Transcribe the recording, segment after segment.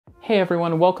Hey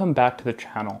everyone, welcome back to the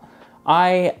channel.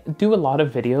 I do a lot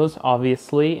of videos,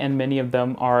 obviously, and many of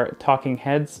them are talking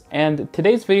heads, and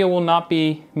today's video will not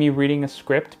be me reading a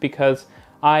script because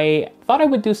I thought I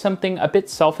would do something a bit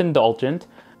self-indulgent.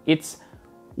 It's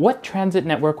what transit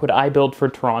network would I build for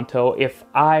Toronto if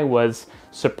I was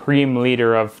supreme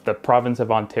leader of the province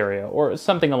of Ontario, or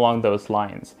something along those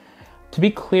lines. To be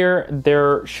clear,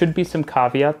 there should be some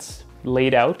caveats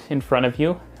laid out in front of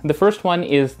you. The first one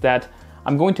is that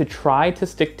I'm going to try to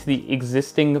stick to the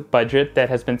existing budget that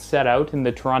has been set out in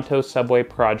the Toronto subway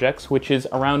projects, which is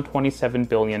around $27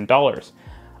 billion.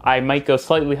 I might go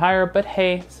slightly higher, but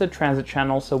hey, it's a transit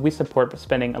channel, so we support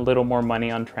spending a little more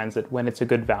money on transit when it's a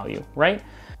good value, right?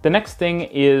 The next thing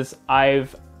is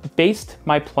I've based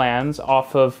my plans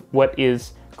off of what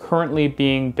is currently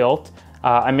being built.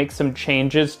 I make some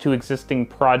changes to existing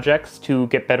projects to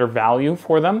get better value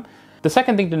for them. The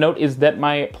second thing to note is that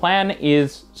my plan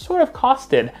is sort of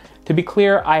costed. To be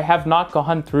clear, I have not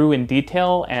gone through in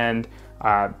detail and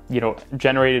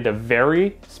generated a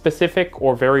very specific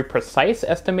or very precise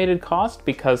estimated cost,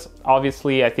 because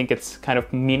obviously I think it's kind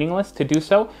of meaningless to do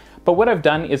so. But what I've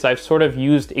done is I've sort of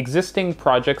used existing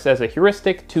projects as a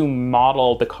heuristic to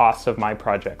model the costs of my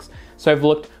projects. So I've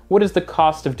looked, what is the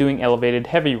cost of doing elevated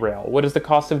heavy rail? What is the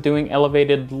cost of doing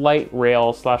elevated light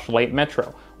rail / light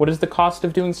metro? What is the cost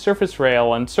of doing surface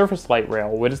rail and surface light rail?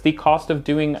 What is the cost of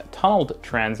doing tunneled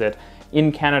transit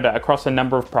in Canada across a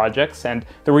number of projects? And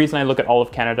the reason I look at all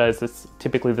of Canada is it's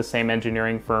typically the same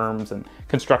engineering firms and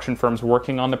construction firms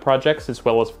working on the projects, as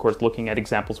well as, of course, looking at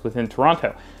examples within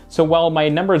Toronto. So while my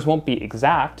numbers won't be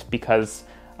exact, because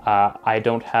I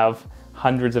don't have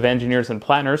hundreds of engineers and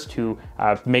planners to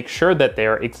make sure that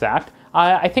they're exact,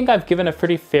 I think I've given a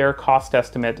pretty fair cost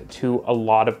estimate to a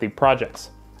lot of the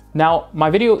projects. Now, my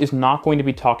video is not going to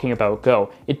be talking about GO.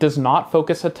 It does not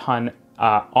focus a ton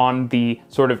on the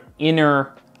sort of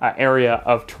inner area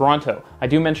of Toronto. I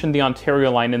do mention the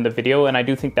Ontario line in the video, and I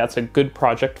do think that's a good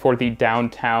project for the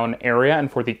downtown area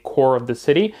and for the core of the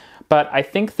city. But I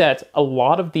think that a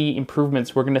lot of the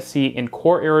improvements we're going to see in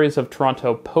core areas of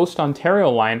Toronto post-Ontario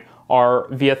line are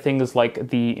via things like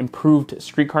the improved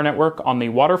streetcar network on the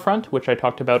waterfront, which I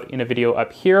talked about in a video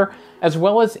up here, as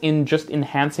well as in just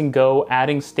enhancing GO,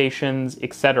 adding stations,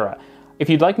 etc. If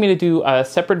you'd like me to do a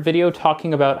separate video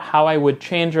talking about how I would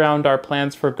change around our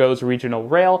plans for GO's regional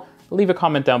rail, leave a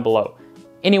comment down below.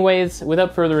 Anyways,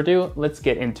 without further ado, let's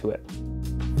get into it.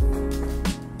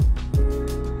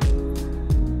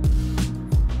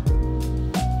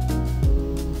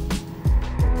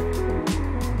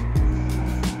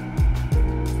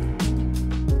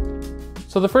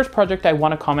 So the first project I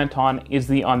want to comment on is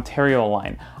the Ontario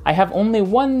line. I have only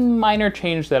one minor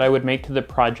change that I would make to the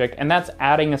project, and that's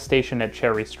adding a station at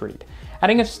Cherry Street.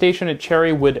 Adding a station at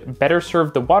Cherry would better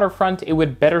serve the waterfront, it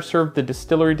would better serve the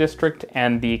Distillery District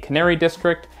and the Canary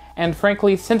District, and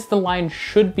frankly, since the line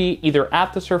should be either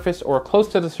at the surface or close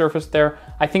to the surface there,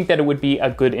 I think that it would be a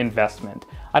good investment.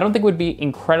 I don't think it would be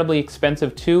incredibly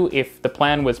expensive too if the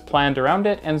plan was planned around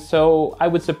it, and so I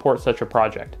would support such a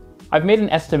project. I've made an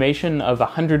estimation of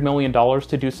 $100 million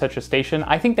to do such a station.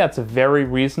 I think that's very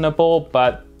reasonable,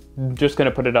 but I'm just going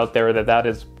to put it out there that that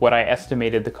is what I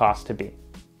estimated the cost to be.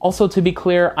 Also, to be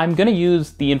clear, I'm going to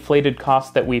use the inflated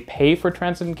cost that we pay for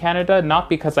transit in Canada, not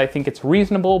because I think it's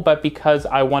reasonable, but because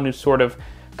I want to sort of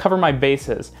cover my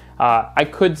bases. I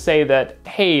could say that,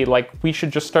 hey, like, we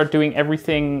should just start doing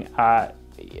everything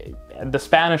the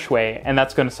Spanish way, and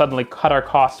that's going to suddenly cut our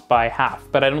costs by half.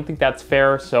 But I don't think that's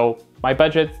fair, so my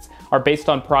budgets are based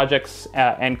on projects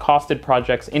and costed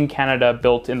projects in Canada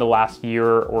built in the last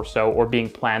year or so, or being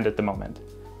planned at the moment.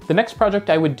 The next project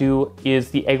I would do is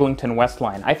the Eglinton West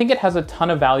line. I think it has a ton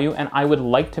of value, and I would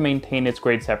like to maintain its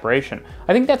grade separation.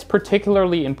 I think that's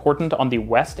particularly important on the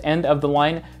west end of the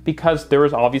line because there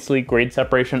is obviously grade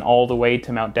separation all the way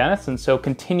to Mount Dennis, and so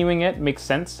continuing it makes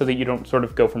sense so that you don't sort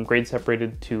of go from grade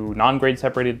separated to non-grade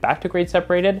separated back to grade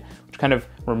separated, which kind of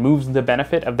removes the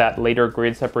benefit of that later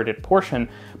grade separated portion,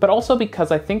 but also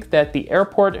because I think that the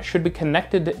airport should be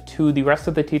connected to the rest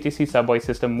of the TTC subway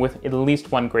system with at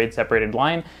least one grade separated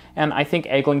line, and I think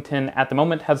Eglinton at the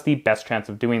moment has the best chance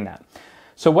of doing that.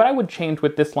 So what I would change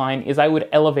with this line is I would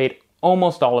elevate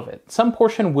almost all of it. Some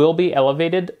portion will be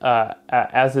elevated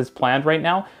as is planned right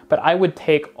now, but I would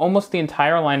take almost the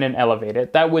entire line and elevate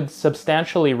it. That would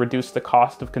substantially reduce the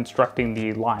cost of constructing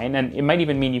the line, and it might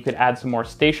even mean you could add some more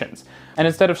stations. And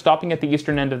instead of stopping at the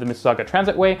eastern end of the Mississauga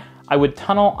Transitway, I would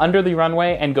tunnel under the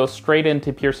runway and go straight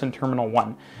into Pearson Terminal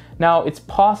 1. Now, it's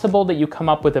possible that you come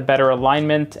up with a better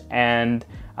alignment and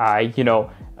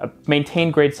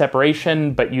maintain grade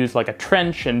separation, but use like a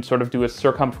trench and sort of do a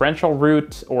circumferential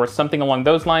route or something along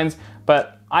those lines.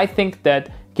 But I think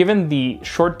that given the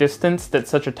short distance that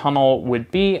such a tunnel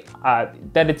would be,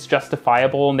 that it's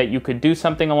justifiable and that you could do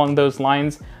something along those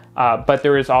lines, but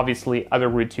there is obviously other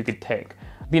routes you could take.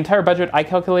 The entire budget I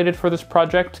calculated for this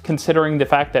project, considering the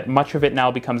fact that much of it now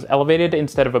becomes elevated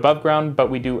instead of above ground, but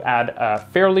we do add a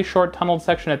fairly short tunneled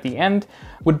section at the end,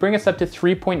 would bring us up to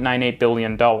 $3.98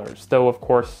 billion, though of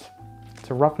course it's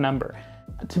a rough number.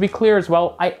 To be clear as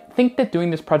well, I think that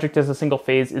doing this project as a single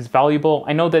phase is valuable.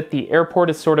 I know that the airport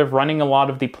is sort of running a lot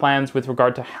of the plans with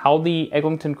regard to how the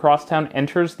Eglinton Crosstown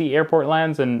enters the airport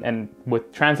lands and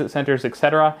with transit centers,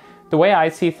 etc. The way I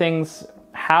see things,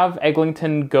 have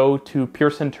Eglinton go to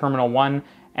Pearson Terminal 1,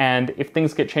 and if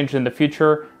things get changed in the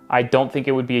future, I don't think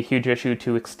it would be a huge issue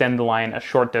to extend the line a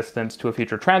short distance to a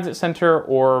future transit center,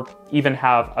 or even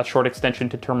have a short extension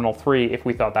to Terminal 3 if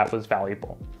we thought that was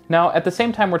valuable. Now, at the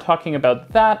same time we're talking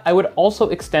about that, I would also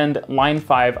extend Line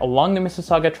 5 along the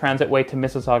Mississauga Transitway to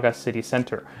Mississauga City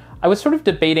Centre. I was sort of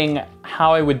debating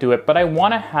how I would do it, but I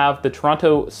want to have the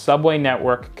Toronto subway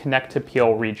network connect to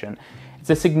Peel region. It's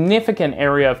a significant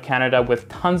area of Canada with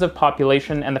tons of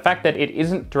population, and the fact that it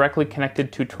isn't directly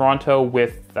connected to Toronto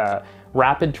with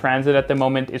rapid transit at the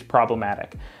moment is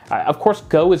problematic. Of course,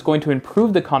 GO is going to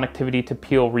improve the connectivity to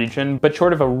Peel region, but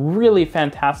short of a really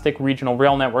fantastic regional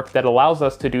rail network that allows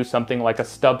us to do something like a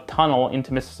stub tunnel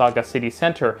into Mississauga City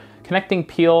Centre, connecting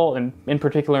Peel, and in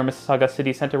particular Mississauga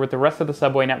City Centre, with the rest of the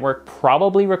subway network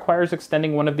probably requires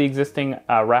extending one of the existing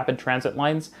rapid transit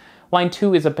lines. Line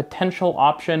 2 is a potential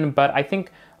option, but I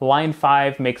think Line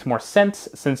 5 makes more sense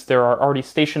since there are already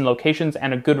station locations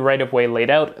and a good right-of-way laid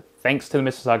out thanks to the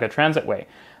Mississauga Transitway.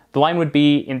 The line would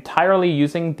be entirely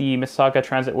using the Mississauga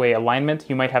Transitway alignment.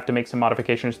 You might have to make some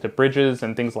modifications to bridges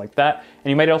and things like that, and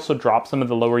you might also drop some of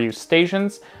the lower use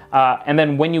stations. And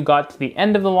then when you got to the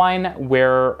end of the line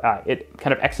where it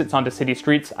kind of exits onto city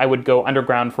streets, I would go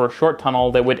underground for a short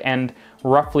tunnel that would end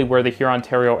roughly where the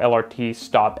Hurontario LRT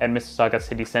stop at Mississauga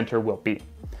City Centre will be.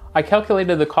 I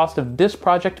calculated the cost of this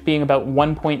project being about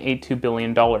 $1.82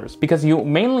 billion, because you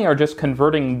mainly are just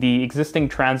converting the existing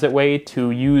transitway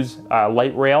to use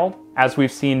light rail, as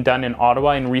we've seen done in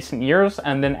Ottawa in recent years,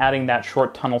 and then adding that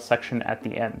short tunnel section at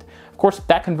the end. Of course,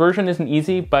 that conversion isn't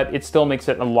easy, but it still makes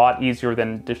it a lot easier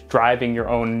than just driving your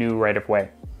own new right-of-way.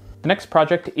 The next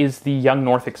project is the Yonge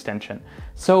North extension.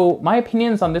 So my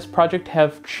opinions on this project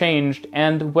have changed,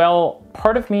 and well,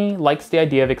 part of me likes the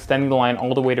idea of extending the line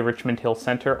all the way to Richmond Hill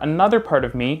Centre. Another part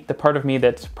of me, the part of me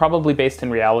that's probably based in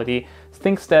reality,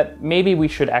 thinks that maybe we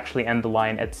should actually end the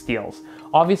line at Steeles.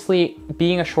 Obviously,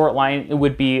 being a short line, it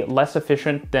would be less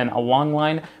efficient than a long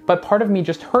line, but part of me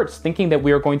just hurts thinking that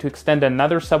we are going to extend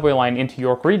another subway line into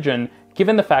York Region,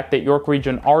 given the fact that York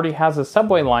Region already has a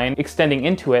subway line extending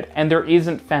into it, and there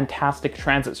isn't fantastic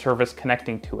transit service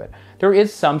connecting to it. There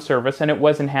is some service, and it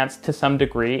was enhanced to some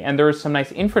degree, and there is some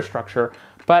nice infrastructure,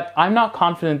 but I'm not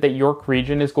confident that York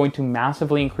Region is going to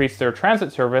massively increase their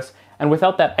transit service, and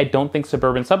without that, I don't think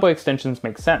suburban subway extensions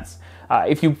make sense.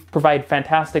 If you provide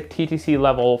fantastic TTC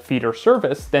level feeder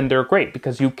service, then they're great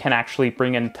because you can actually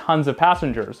bring in tons of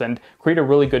passengers and create a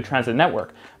really good transit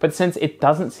network. But since it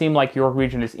doesn't seem like York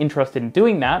Region is interested in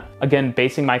doing that, again,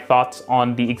 basing my thoughts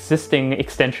on the existing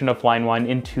extension of Line 1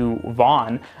 into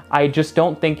Vaughan, I just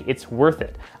don't think it's worth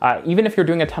it. Even if you're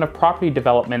doing a ton of property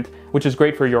development, which is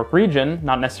great for York Region,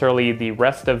 not necessarily the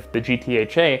rest of the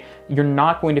GTHA, you're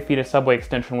not going to feed a subway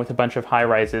extension with a bunch of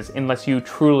high-rises unless you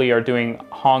truly are doing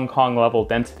Hong Kong level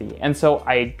density. And so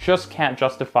I just can't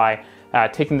justify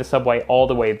taking the subway all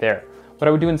the way there. What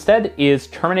I would do instead is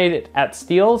terminate it at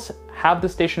Steeles, have the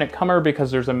station at Cummer because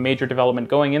there's a major development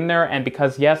going in there, and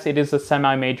because yes, it is a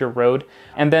semi-major road,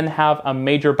 and then have a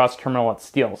major bus terminal at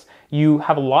Steeles. You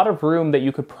have a lot of room that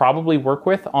you could probably work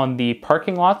with on the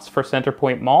parking lots for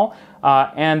Centrepoint Mall,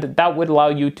 and that would allow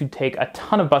you to take a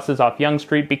ton of buses off Yonge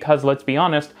Street because, let's be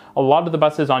honest, a lot of the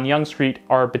buses on Yonge Street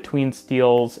are between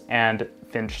Steeles and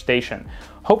Finch Station.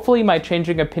 Hopefully my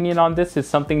changing opinion on this is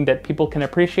something that people can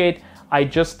appreciate. I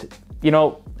just,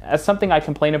 as something I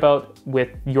complain about with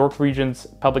York Region's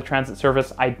public transit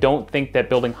service, I don't think that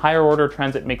building higher order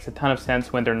transit makes a ton of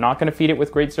sense when they're not going to feed it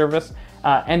with great service.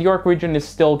 And York Region is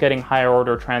still getting higher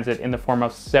order transit in the form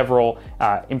of several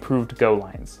improved GO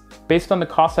lines. Based on the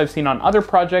costs I've seen on other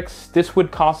projects, this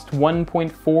would cost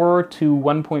 $1.4 to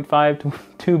 $1.5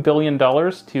 to $2 billion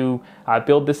to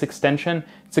build this extension.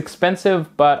 It's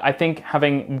expensive, but I think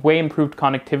having way improved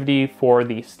connectivity for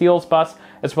the Steeles bus,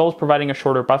 as well as providing a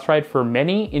shorter bus ride for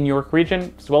many in York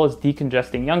Region, as well as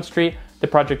decongesting Yonge Street, the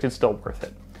project is still worth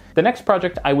it. The next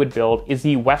project I would build is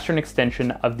the western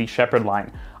extension of the Shepherd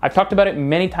Line. I've talked about it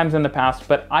many times in the past,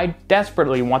 but I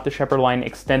desperately want the Shepherd Line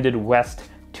extended west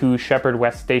to Shepherd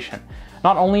West Station.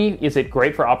 Not only is it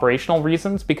great for operational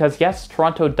reasons, because yes,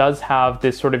 Toronto does have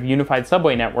this sort of unified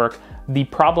subway network, the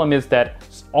problem is that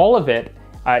all of it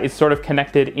is sort of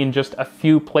connected in just a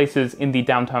few places in the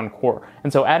downtown core.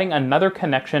 And so adding another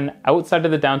connection outside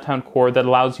of the downtown core that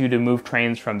allows you to move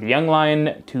trains from the Yonge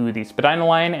Line to the Spadina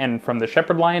Line and from the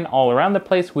Shepherd Line all around the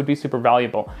place would be super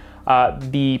valuable.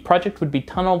 The project would be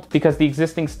tunneled because the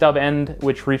existing stub end,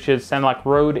 which reaches Senlac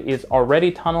Road, is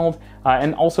already tunneled,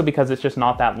 and also because it's just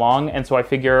not that long. And so I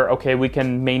figure, okay, we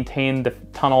can maintain the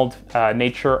tunneled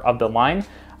nature of the line.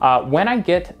 When I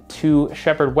get to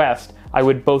Shepherd West, I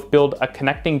would both build a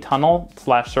connecting tunnel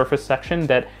 / surface section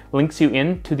that links you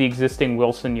in to the existing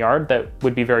Wilson Yard that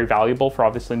would be very valuable for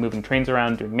obviously moving trains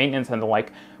around, doing maintenance and the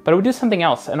like, but I would do something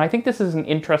else, and I think this is an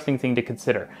interesting thing to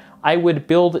consider. I would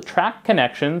build track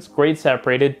connections, grade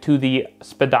separated, to the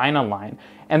Spadina line,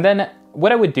 and then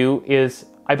what I would do is,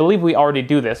 I believe we already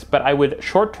do this, but I would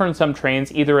short turn some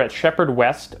trains either at Shepherd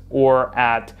West or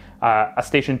at a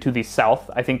station to the south.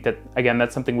 I think that, again,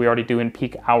 that's something we already do in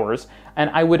peak hours. And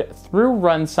I would through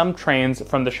run some trains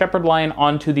from the Shepherd Line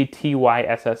onto the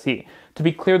TYSSE. To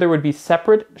be clear, there would be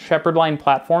separate Shepherd Line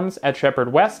platforms at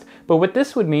Shepherd West, but what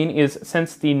this would mean is,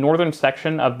 since the northern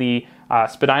section of the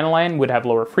Spadina Line would have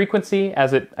lower frequency,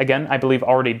 as it, again, I believe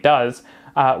already does,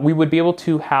 we would be able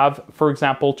to have, for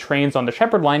example, trains on the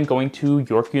Shepherd Line going to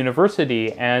York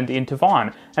University and into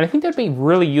Vaughan. And I think that'd be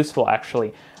really useful,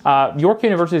 actually. York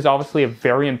University is obviously a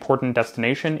very important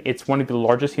destination. It's one of the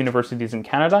largest universities in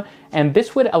Canada, and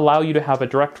this would allow you to have a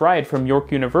direct ride from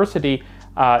York University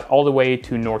all the way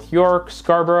to North York,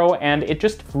 Scarborough, and it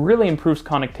just really improves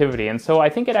connectivity. And so I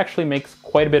think it actually makes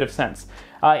quite a bit of sense.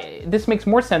 This makes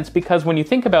more sense because when you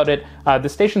think about it, the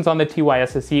stations on the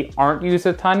TYSSE aren't used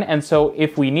a ton, and so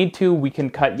if we need to, we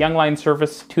can cut Yonge Line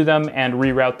service to them and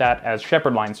reroute that as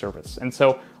Shepherd Line service. And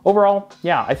so overall,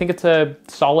 yeah, I think it's a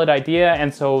solid idea,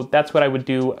 and so that's what I would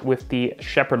do with the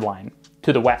Shepherd Line,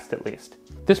 to the west at least.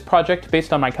 This project,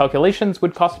 based on my calculations,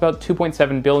 would cost about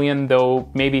 $2.7 billion, though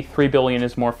maybe $3 billion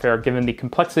is more fair given the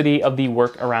complexity of the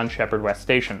work around Shepherd West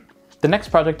Station. The next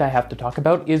project I have to talk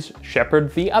about is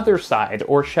Shepherd the other side,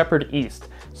 or Shepherd East.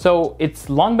 So it's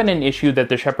long been an issue that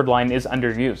the Shepherd Line is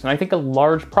underused, and I think a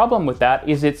large problem with that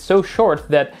is it's so short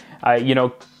that,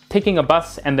 taking a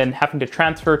bus and then having to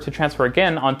transfer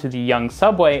again onto the Yonge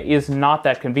subway is not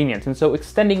that convenient, and so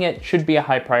extending it should be a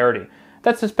high priority.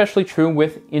 That's especially true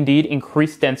with, indeed,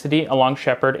 increased density along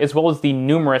Shepherd, as well as the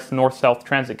numerous north-south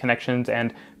transit connections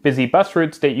and busy bus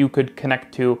routes that you could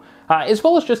connect to, as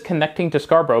well as just connecting to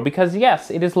Scarborough, because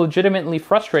yes, it is legitimately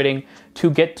frustrating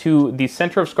to get to the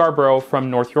center of Scarborough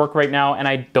from North York right now, and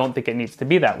I don't think it needs to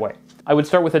be that way. I would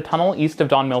start with a tunnel east of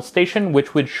Don Mills Station,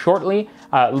 which would shortly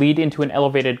lead into an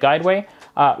elevated guideway.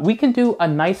 We can do a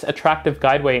nice, attractive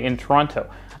guideway in Toronto.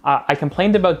 I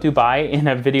complained about Dubai in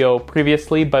a video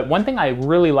previously, but one thing I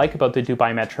really like about the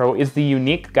Dubai Metro is the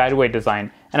unique guideway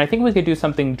design. And I think we could do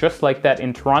something just like that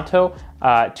in Toronto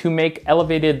to make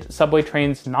elevated subway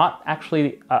trains not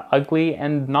actually ugly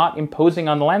and not imposing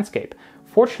on the landscape.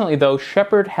 Fortunately though,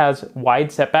 Shepherd has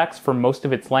wide setbacks for most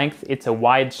of its length. It's a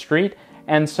wide street.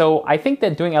 And so I think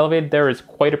that doing elevated there is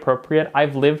quite appropriate.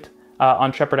 I've lived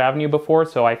on Shepherd Avenue before,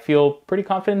 so I feel pretty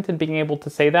confident in being able to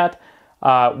say that.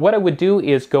 What I would do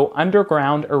is go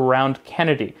underground around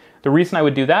Kennedy. The reason I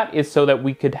would do that is so that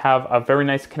we could have a very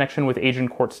nice connection with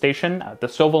Agincourt Station. The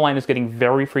Stouffville line is getting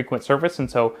very frequent service, and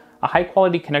so a high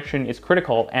quality connection is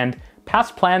critical, and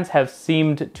past plans have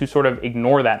seemed to sort of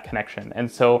ignore that connection, and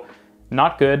so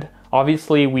not good.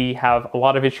 Obviously, we have a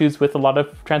lot of issues with a lot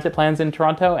of transit plans in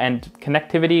Toronto, and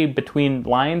connectivity between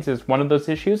lines is one of those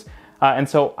issues, and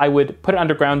so I would put it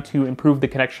underground to improve the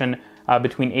connection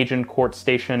between Agincourt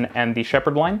Station and the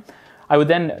Shepherd Line. I would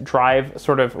then drive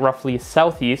sort of roughly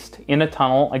southeast in a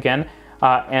tunnel again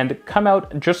and come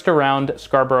out just around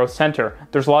Scarborough Centre.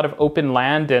 There's a lot of open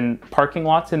land and parking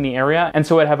lots in the area, and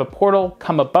so I'd have a portal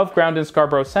come above ground in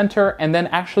Scarborough Centre and then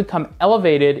actually come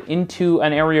elevated into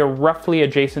an area roughly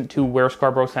adjacent to where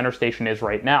Scarborough Centre Station is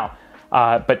right now,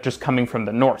 but just coming from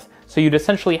the north. So you'd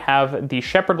essentially have the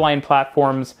Shepherd Line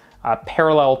platforms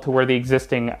parallel to where the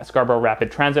existing Scarborough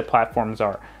Rapid Transit platforms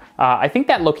are. I think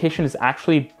that location is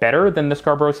actually better than the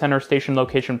Scarborough Centre Station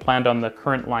location planned on the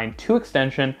current Line 2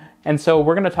 extension, and so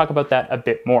we're going to talk about that a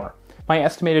bit more. My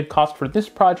estimated cost for this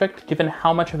project, given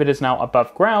how much of it is now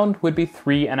above ground, would be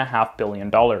 $3.5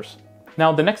 billion.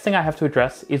 Now, the next thing I have to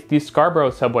address is the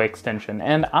Scarborough subway extension,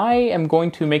 and I am going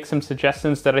to make some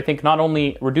suggestions that I think not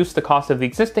only reduce the cost of the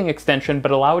existing extension, but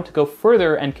allow it to go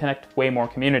further and connect way more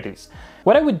communities.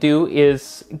 What I would do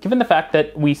is, given the fact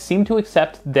that we seem to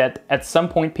accept that at some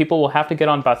point people will have to get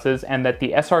on buses and that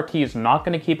the SRT is not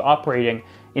going to keep operating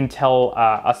until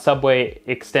a subway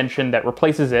extension that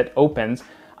replaces it opens,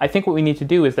 I think what we need to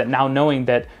do is that now knowing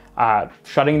that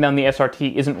shutting down the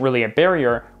SRT isn't really a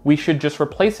barrier, we should just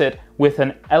replace it with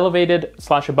an elevated /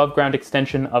 above ground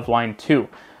extension of line 2.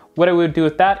 What I would do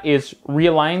with that is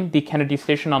realign the Kennedy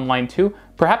station on line 2.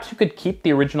 Perhaps you could keep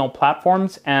the original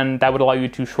platforms and that would allow you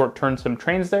to short turn some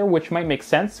trains there, which might make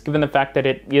sense given the fact that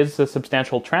it is a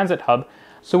substantial transit hub.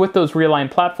 So with those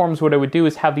realigned platforms, what I would do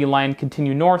is have the line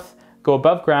continue north, go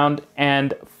above ground,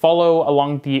 and follow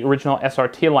along the original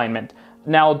SRT alignment.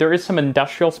 Now, there is some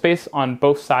industrial space on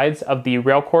both sides of the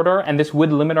rail corridor, and this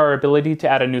would limit our ability to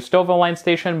add a new Stouffville line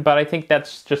station, but I think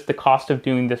that's just the cost of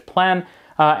doing this plan.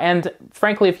 And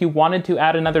frankly, if you wanted to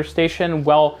add another station,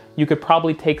 well, you could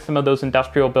probably take some of those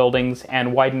industrial buildings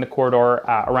and widen the corridor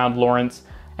around Lawrence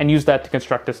and use that to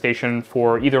construct a station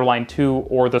for either line 2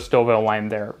 or the Stouffville line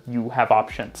there. You have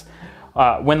options.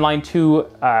 When line 2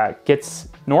 gets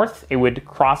north, it would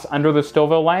cross under the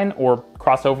Stouffville line or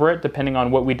cross over it, depending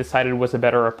on what we decided was a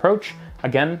better approach.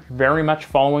 Again, very much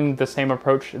following the same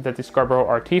approach that the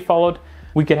Scarborough RT followed.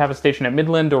 We could have a station at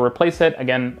Midland or replace it.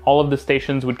 Again, all of the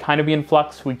stations would kind of be in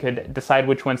flux. We could decide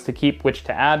which ones to keep, which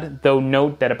to add, though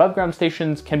note that above ground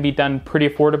stations can be done pretty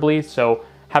affordably, so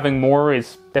having more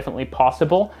is definitely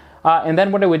possible. And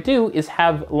then what I would do is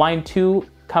have line 2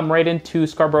 come right into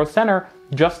Scarborough Center,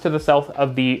 just to the south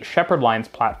of the Shepherd Line's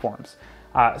platforms.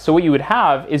 So what you would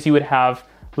have is you would have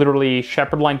literally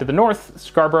Shepherd Line to the north,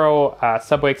 Scarborough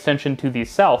subway extension to the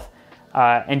south,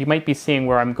 and you might be seeing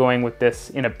where I'm going with this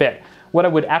in a bit. What I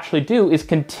would actually do is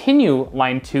continue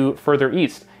line 2 further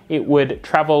east. It would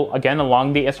travel again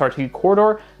along the SRT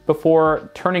corridor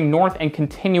before turning north and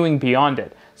continuing beyond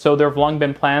it. So there have long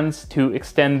been plans to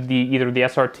extend either the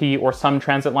SRT or some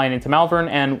transit line into Malvern,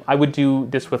 and I would do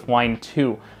this with line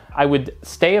 2. I would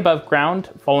stay above ground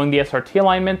following the SRT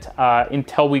alignment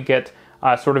until we get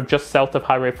sort of just south of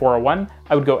Highway 401.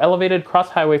 I would go elevated, cross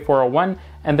Highway 401,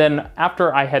 and then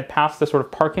after I had passed the sort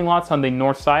of parking lots on the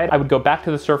north side, I would go back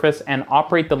to the surface and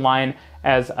operate the line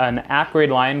as an at-grade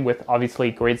line with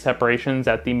obviously grade separations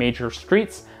at the major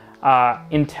streets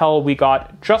until we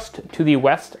got just to the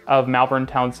west of Malvern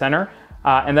Town Center.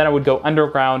 And then I would go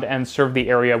underground and serve the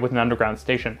area with an underground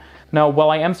station. Now, while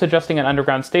I am suggesting an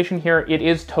underground station here, it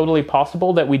is totally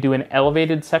possible that we do an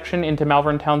elevated section into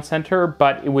Malvern Town Center,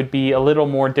 but it would be a little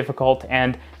more difficult.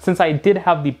 And since I did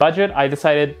have the budget, I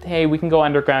decided, hey, we can go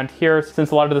underground here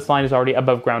since a lot of this line is already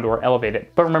above ground or elevated.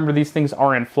 But remember, these things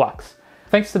are in flux.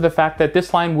 Thanks to the fact that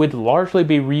this line would largely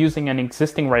be reusing an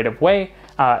existing right-of-way,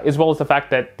 as well as the fact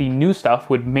that the new stuff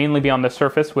would mainly be on the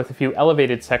surface with a few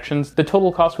elevated sections, the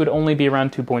total cost would only be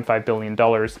around $2.5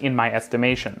 billion in my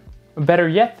estimation. Better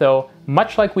yet though,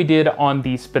 much like we did on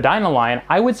the Spadina line,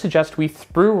 I would suggest we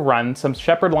through run some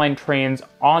Shepherd Line trains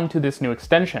onto this new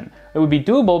extension. It would be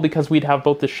doable because we'd have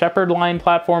both the Shepherd Line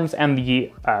platforms and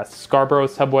the Scarborough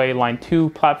Subway Line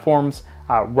 2 platforms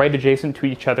right adjacent to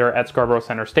each other at Scarborough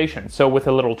Center Station. So with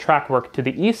a little track work to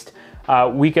the east,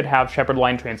 we could have Shepherd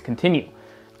Line trains continue.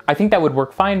 I think that would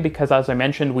work fine because, as I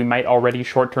mentioned, we might already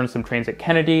short-turn some trains at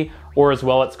Kennedy or as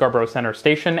well at Scarborough Center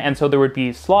Station, and so there would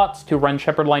be slots to run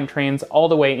Shepherd Line trains all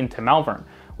the way into Malvern.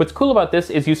 What's cool about this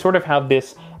is you sort of have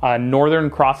this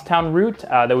northern crosstown route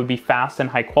that would be fast and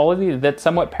high quality that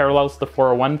somewhat parallels the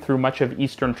 401 through much of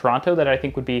eastern Toronto that I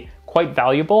think would be quite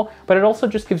valuable, but it also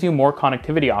just gives you more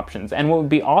connectivity options. And what would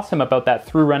be awesome about that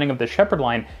through running of the Shepherd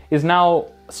Line is now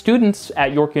students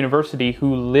at York University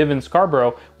who live in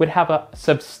Scarborough would have a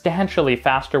substantially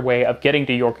faster way of getting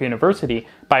to York University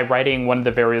by riding one of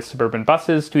the various suburban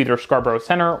buses to either Scarborough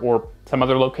Center or some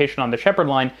other location on the Shepherd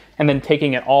Line and then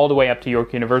taking it all the way up to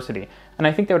York University. And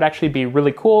I think that would actually be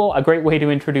really cool, a great way to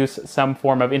introduce some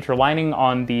form of interlining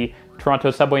on the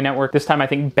Toronto subway network, this time I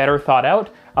think better thought out,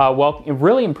 while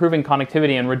really improving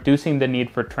connectivity and reducing the need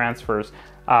for transfers,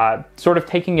 sort of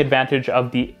taking advantage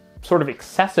of the sort of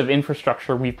excessive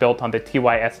infrastructure we've built on the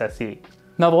TYSSE.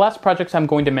 Now the last projects I'm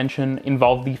going to mention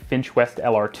involve the Finch West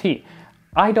LRT.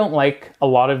 I don't like a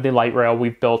lot of the light rail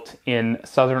we've built in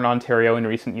southern Ontario in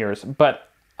recent years, but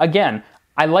again,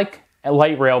 I like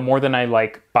light rail more than I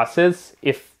like buses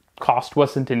if cost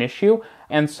wasn't an issue,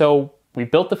 and so we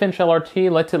built the Finch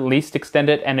LRT, let's at least extend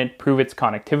it and improve its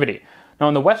connectivity. Now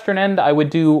on the western end, I would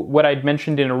do what I'd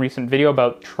mentioned in a recent video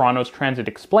about Toronto's Transit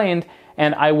Explained,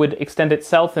 and I would extend it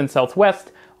south and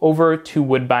southwest over to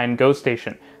Woodbine GO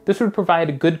Station. This would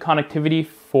provide good connectivity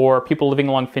for people living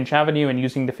along Finch Avenue and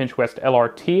using the Finch West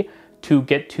LRT to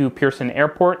get to Pearson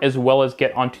Airport, as well as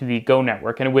get onto the GO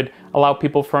network. And it would allow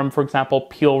people from, for example,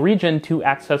 Peel region to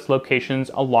access locations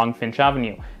along Finch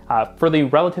Avenue. For the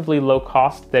relatively low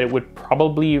cost that it would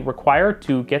probably require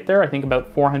to get there, I think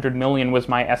about 400 million was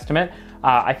my estimate,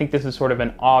 I think this is sort of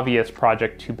an obvious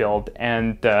project to build,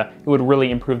 and it would really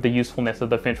improve the usefulness of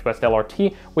the Finch West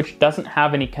LRT, which doesn't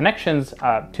have any connections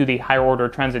to the higher order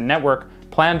transit network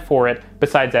planned for it,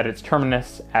 besides at its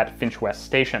terminus at Finch West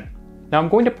Station. Now I'm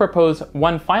going to propose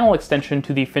one final extension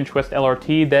to the Finch West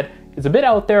LRT that is a bit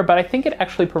out there, but I think it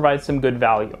actually provides some good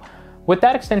value. What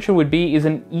that extension would be is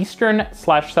an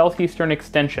eastern/southeastern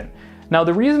extension. Now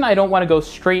the reason I don't want to go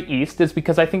straight east is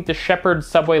because I think the Shepherd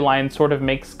subway line sort of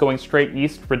makes going straight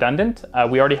east redundant.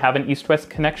 We already have an east-west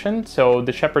connection, so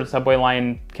the Shepherd subway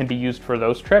line can be used for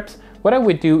those trips. What I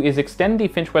would do is extend the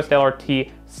Finch West LRT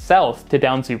south to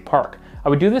Downsview Park. I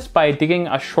would do this by digging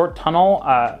a short tunnel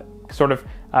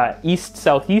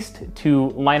east-southeast to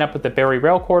line up with the Barrie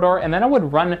Rail Corridor, and then I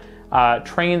would run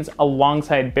trains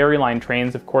alongside Barrie Line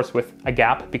trains, of course with a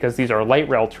gap because these are light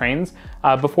rail trains,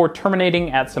 before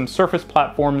terminating at some surface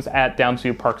platforms at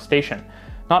Downsview Park Station.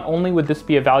 Not only would this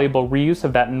be a valuable reuse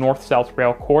of that north-south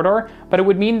rail corridor, but it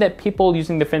would mean that people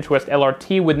using the Finch West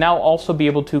LRT would now also be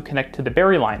able to connect to the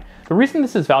Barrie Line. The reason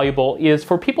this is valuable is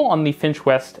for people on the Finch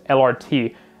West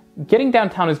LRT, getting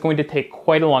downtown is going to take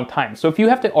quite a long time. So if you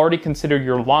have to already consider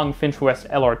your long Finch West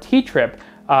LRT trip,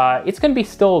 it's going to be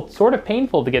still sort of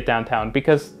painful to get downtown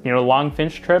because, long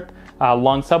Finch trip,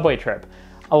 long subway trip.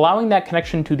 Allowing that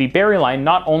connection to the Barrie Line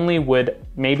not only would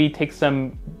maybe take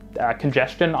some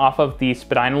congestion off of the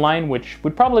Spadina line, which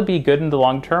would probably be good in the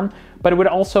long term, but it would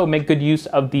also make good use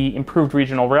of the improved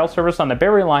regional rail service on the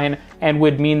Barrie Line and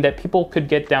would mean that people could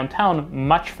get downtown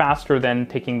much faster than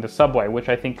taking the subway, which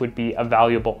I think would be a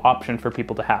valuable option for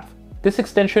people to have. This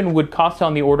extension would cost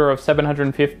on the order of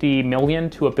 $750 million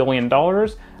to $1 billion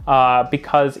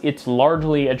because it's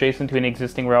largely adjacent to an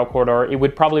existing rail corridor. It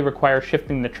would probably require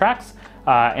shifting the tracks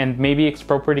and maybe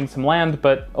expropriating some land,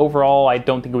 but overall I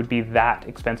don't think it would be that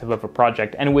expensive of a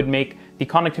project, and it would make the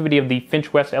connectivity of the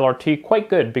Finch West LRT quite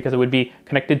good because it would be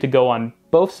connected to GO on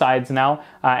both sides now,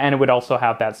 and it would also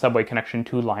have that subway connection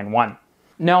to Line 1.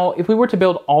 Now, if we were to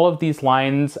build all of these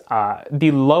lines,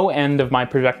 the low end of my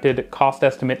projected cost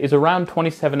estimate is around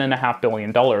 $27.5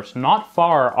 billion, not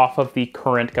far off of the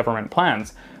current government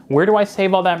plans. Where do I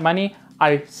save all that money?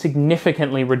 I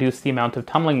significantly reduce the amount of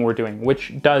tunneling we're doing,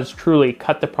 which does truly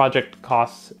cut the project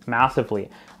costs massively.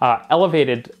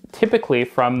 Elevated, typically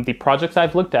from the projects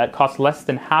I've looked at, costs less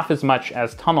than half as much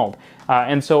as tunneled.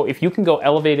 And so if you can go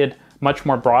elevated much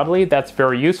more broadly, that's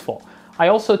very useful. I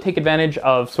also take advantage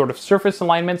of sort of surface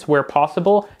alignments where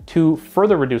possible to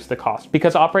further reduce the cost,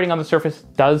 because operating on the surface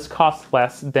does cost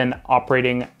less than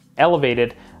operating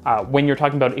elevated when you're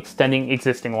talking about extending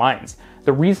existing lines.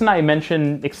 The reason I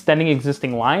mention extending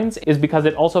existing lines is because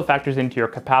it also factors into your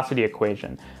capacity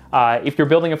equation. If you're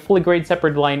building a fully grade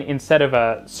separated line instead of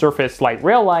a surface light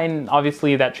rail line,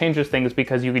 obviously that changes things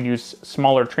because you can use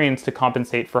smaller trains to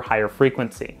compensate for higher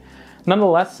frequency.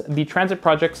 Nonetheless, the transit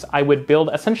projects I would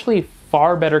build essentially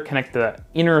far better connect the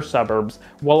inner suburbs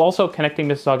while also connecting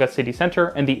Mississauga City Centre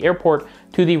and the airport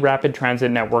to the rapid transit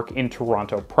network in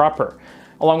Toronto proper.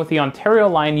 Along with the Ontario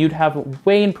line, you'd have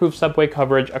way improved subway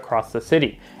coverage across the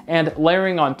city. And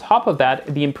layering on top of that,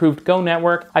 the improved GO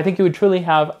network, I think you would truly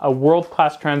have a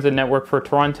world-class transit network for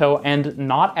Toronto and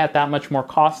not at that much more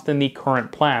cost than the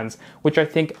current plans, which I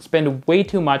think spend way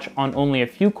too much on only a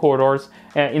few corridors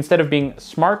instead of being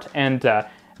smart and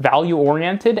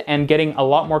value-oriented and getting a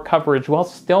lot more coverage while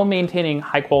still maintaining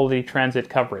high-quality transit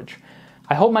coverage.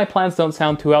 I hope my plans don't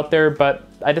sound too out there, but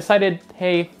I decided,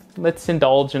 hey, let's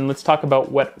indulge and let's talk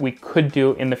about what we could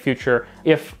do in the future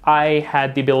if I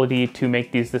had the ability to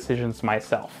make these decisions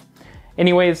myself.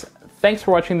 Anyways, thanks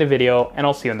for watching the video, and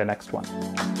I'll see you in the next one.